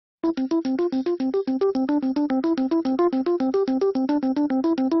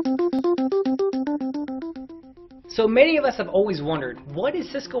So many of us have always wondered, what is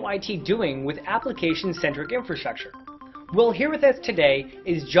Cisco IT doing with application-centric infrastructure? Well, here with us today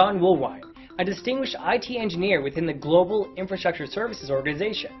is John Woolwine, a distinguished IT engineer within the Global Infrastructure Services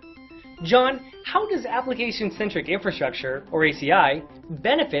Organization. John, how does application-centric infrastructure, or ACI,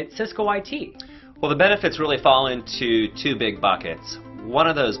 benefit Cisco IT? Well, the benefits really fall into two big buckets. One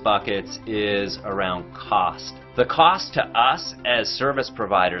of those buckets is around cost. The cost to us as service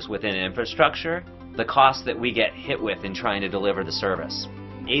providers within infrastructure, the cost that we get hit with in trying to deliver the service.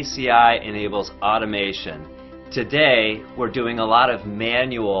 ACI enables automation. Today, we're doing a lot of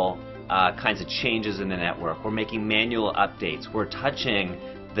manual kinds of changes in the network. We're making manual updates. We're touching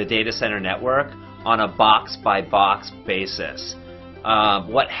the data center network on a box-by-box basis.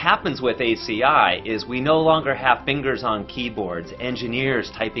 What happens with ACI is we no longer have fingers on keyboards,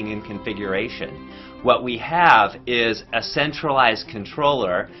 engineers typing in configuration. What we have is a centralized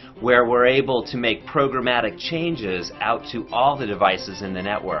controller where we're able to make programmatic changes out to all the devices in the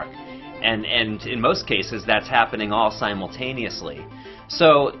network. And in most cases, that's happening all simultaneously.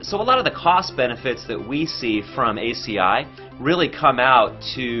 So a lot of the cost benefits that we see from ACI really come out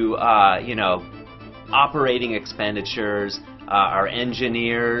to operating expenditures, our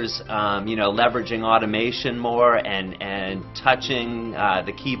engineers, leveraging automation more and touching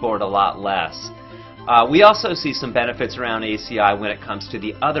the keyboard a lot less. We also see some benefits around ACI when it comes to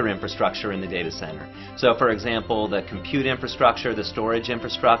the other infrastructure in the data center. So for example, the compute infrastructure, the storage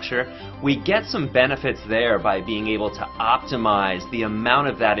infrastructure, we get some benefits there by being able to optimize the amount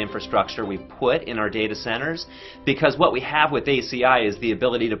of that infrastructure we put in our data centers, because what we have with ACI is the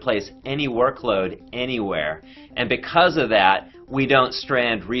ability to place any workload anywhere. And because of that, we don't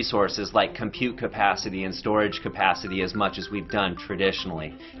strand resources like compute capacity and storage capacity as much as we've done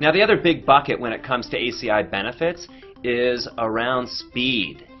traditionally. Now, the other big bucket when it comes to ACI benefits is around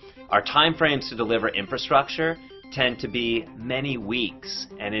speed. Our time frames to deliver infrastructure tend to be many weeks,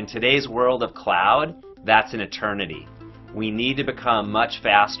 and in today's world of cloud, that's an eternity. We need to become much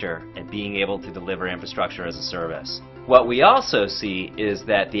faster at being able to deliver infrastructure as a service. What we also see is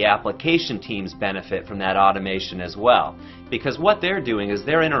that the application teams benefit from that automation as well, because what they're doing is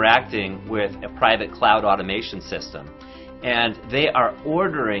they're interacting with a private cloud automation system, and they are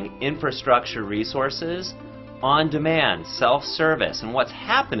ordering infrastructure resources on demand, self-service. And what's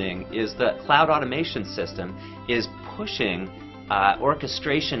happening is the cloud automation system is pushing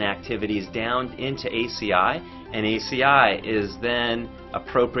orchestration activities down into ACI, and ACI is then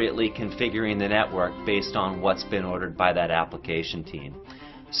appropriately configuring the network based on what's been ordered by that application team.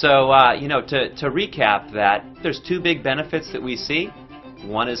 So, to recap that, there's two big benefits that we see.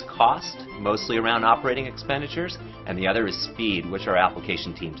 One is cost, mostly around operating expenditures, and the other is speed, which our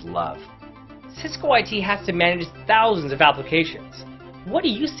application teams love. Cisco IT has to manage thousands of applications. What do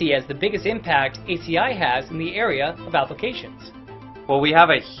you see as the biggest impact ACI has in the area of applications? Well, we have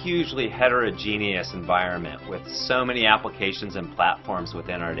a hugely heterogeneous environment with so many applications and platforms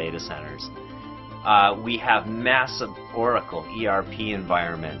within our data centers. We have massive Oracle ERP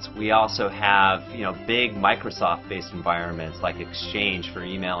environments. We also have big Microsoft-based environments like Exchange for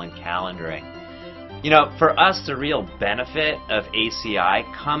email and calendaring. For us, the real benefit of ACI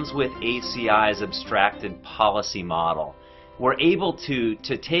comes with ACI's abstracted policy model. We're able to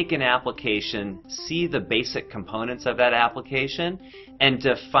take an application, see the basic components of that application, and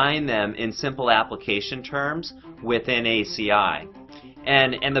define them in simple application terms within ACI.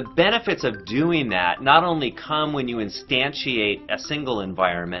 And the benefits of doing that not only come when you instantiate a single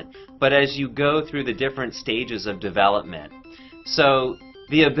environment, but as you go through the different stages of development. So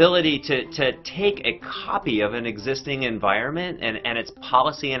the ability to take a copy of an existing environment and its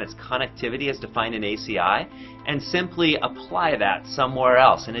policy and its connectivity as defined in ACI and simply apply that somewhere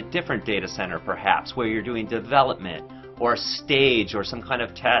else in a different data center perhaps where you're doing development or stage or some kind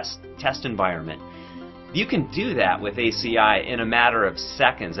of test environment. You can do that with ACI in a matter of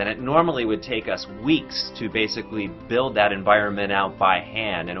seconds, and it normally would take us weeks to basically build that environment out by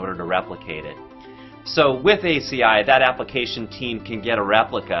hand in order to replicate it. So with ACI, that application team can get a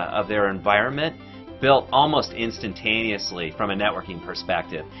replica of their environment built almost instantaneously from a networking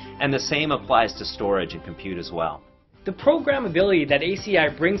perspective. And the same applies to storage and compute as well. The programmability that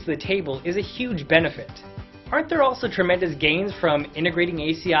ACI brings to the table is a huge benefit. Aren't there also tremendous gains from integrating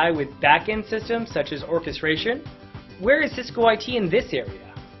ACI with back-end systems such as orchestration? Where is Cisco IT in this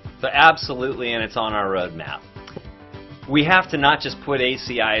area? So absolutely, and it's on our roadmap. We have to not just put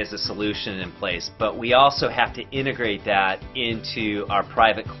ACI as a solution in place, but we also have to integrate that into our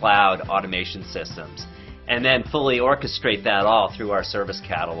private cloud automation systems. and then fully orchestrate that all through our service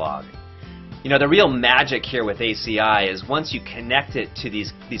catalog. You know, the real magic here with ACI is once you connect it to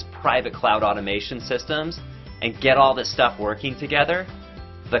these private cloud automation systems and get all this stuff working together,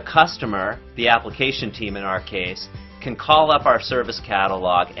 the customer, the application team in our case, can call up our service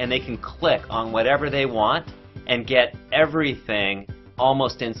catalog and they can click on whatever they want and get everything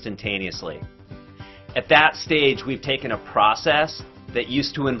almost instantaneously. At that stage, we've taken a process that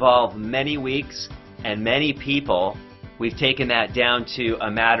used to involve many weeks and many people. We've taken that down to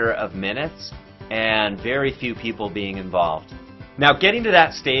a matter of minutes and very few people being involved. Now, getting to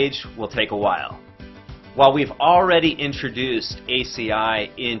that stage will take a while. While we've already introduced ACI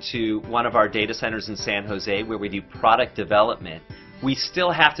into one of our data centers in San Jose where we do product development, we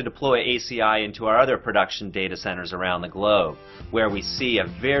still have to deploy ACI into our other production data centers around the globe where we see a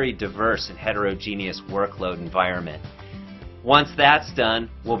very diverse and heterogeneous workload environment. Once that's done,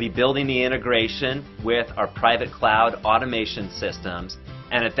 we'll be building the integration with our private cloud automation systems,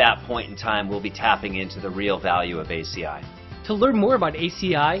 and at that point in time, we'll be tapping into the real value of ACI. To learn more about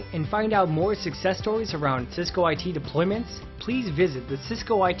ACI and find out more success stories around Cisco IT deployments, please visit the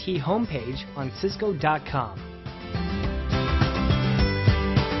Cisco IT homepage on cisco.com.